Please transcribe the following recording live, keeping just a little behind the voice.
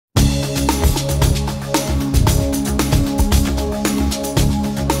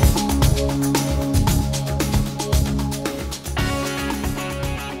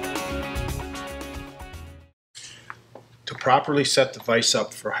properly set the vise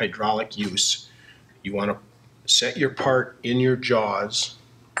up for hydraulic use, you want to set your part in your jaws,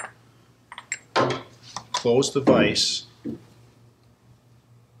 close the vise,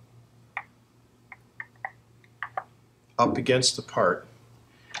 up against the part,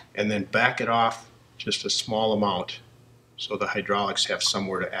 and then back it off just a small amount so the hydraulics have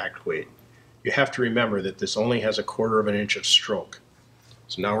somewhere to actuate. You have to remember that this only has 1/4 of an inch of stroke.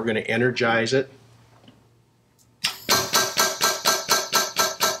 So now we're going to energize it.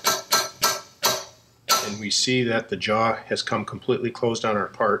 And we see that the jaw has come completely closed on our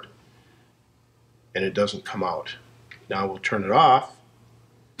part and it doesn't come out. Now we'll turn it off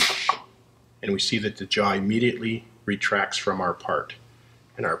and we see that the jaw immediately retracts from our part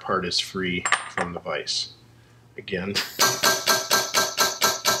and our part is free from the vise. Again,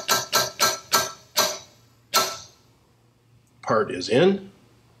 part is in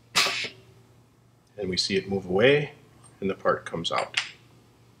and we see it move away and the part comes out.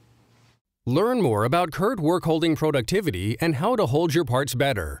 Learn more about KURT work holding productivity and how to hold your parts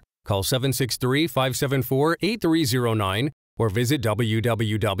better. Call 763-574-8309 or visit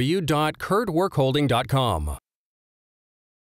www.kurtworkholding.com.